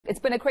It's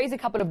been a crazy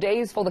couple of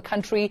days for the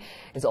country.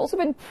 It's also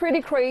been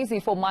pretty crazy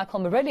for Michael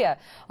Marillier.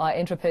 Our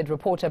intrepid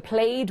reporter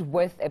played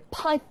with a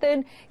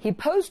python. He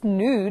posed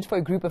nude for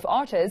a group of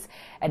artists,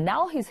 and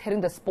now he's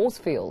hitting the sports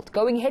field,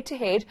 going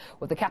head-to-head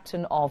with the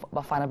captain of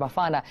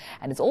Bafana.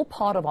 And it's all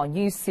part of our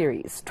new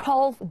series,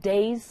 12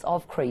 Days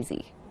of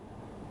Crazy.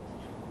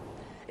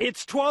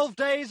 It's 12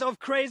 days of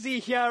crazy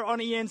here on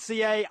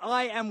eNCA.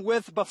 I am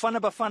with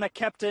Bafana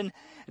captain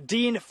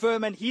Dean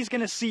Furman. He's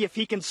going to see if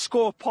he can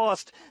score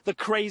past the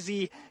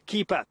crazy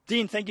keeper.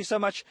 Dean, thank you so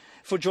much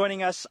for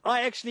joining us.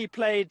 I actually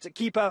played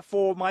keeper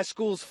for my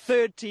school's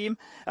third team.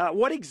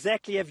 What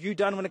exactly have you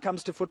done when it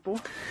comes to football?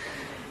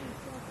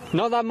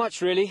 Not that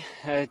much, really.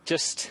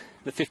 Just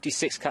the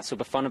 56 caps for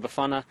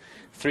Bafana,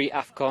 3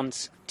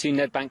 AFCONs, 2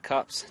 Nedbank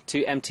Cups,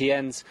 2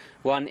 MTNs,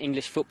 1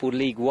 English Football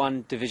League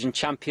 1 division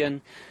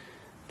champion.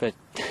 But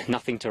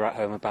nothing to write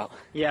home about.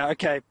 Yeah,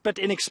 okay. But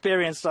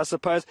inexperienced, I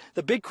suppose.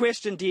 The big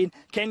question, Dean,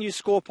 can you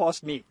score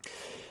past me?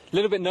 A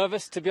little bit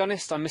nervous, to be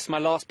honest. I missed my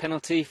last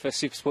penalty for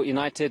Supersport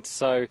United,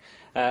 so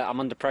I'm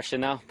under pressure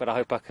now, but I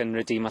hope I can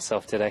redeem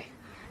myself today.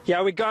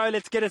 Here we go.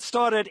 Let's get it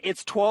started.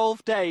 It's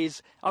 12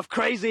 days of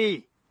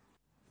crazy.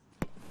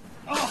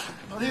 Oh,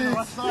 not even the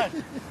right side.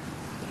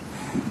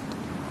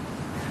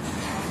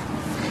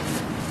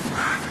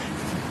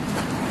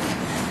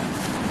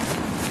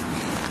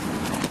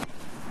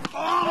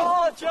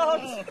 Oh,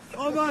 John!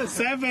 Almost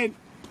 7.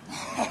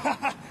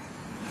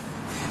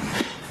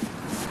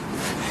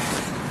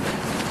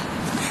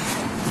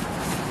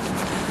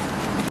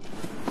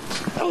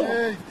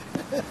 Hey.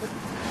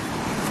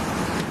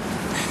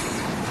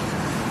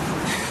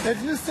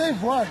 If you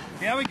save one.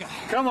 Here we go.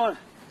 Come on.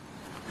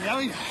 Here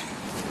we go.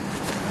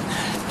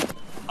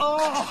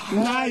 Oh!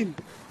 9.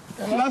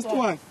 Last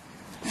one.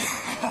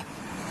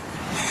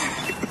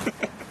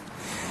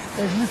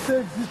 If you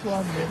save this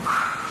one,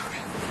 man.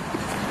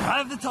 I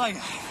have the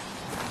tiger.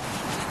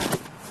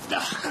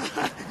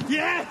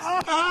 Yes!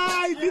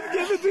 I didn't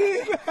give it to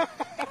him.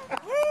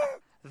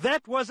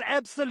 That was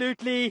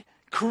absolutely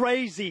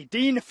crazy.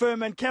 Dean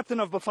Furman, captain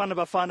of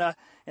Bafana,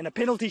 in a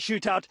penalty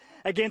shootout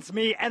against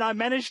me, and I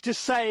managed to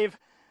save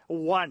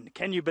 1.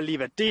 Can you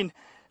believe it? Dean,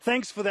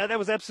 thanks for that. That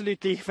was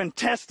absolutely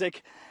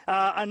fantastic.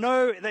 I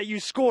know that you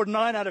scored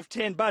 9 out of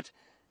 10, but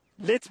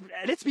let's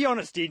be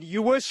honest, Dean,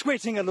 you were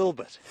sweating a little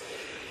bit.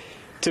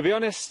 To be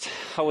honest,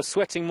 I was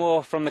sweating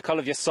more from the colour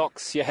of your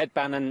socks, your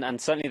headband, and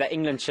certainly that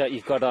England shirt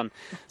you've got on.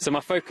 So my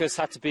focus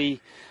had to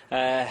be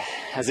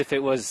as if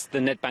it was the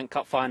Nedbank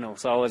Cup final.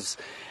 So I was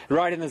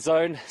right in the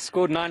zone,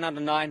 scored 9 out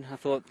of 9. I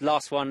thought,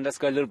 last one, let's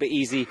go a little bit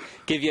easy,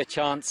 give you a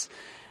chance.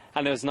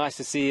 And it was nice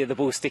to see the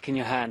ball stick in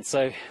your hand.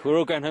 So we're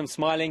all going home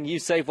smiling. You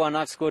saved 1,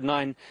 I've scored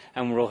 9,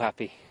 and we're all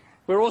happy.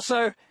 We're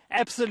also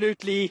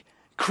absolutely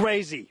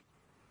crazy.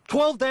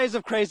 12 Days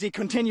of Crazy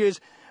continues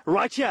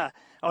right here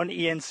on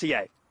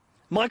eNCA.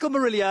 Michael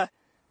Marillier,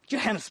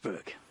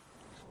 Johannesburg.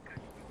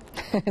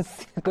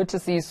 It's good to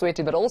see you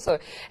sweating, but also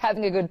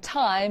having a good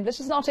time. Let's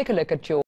just now take a look at your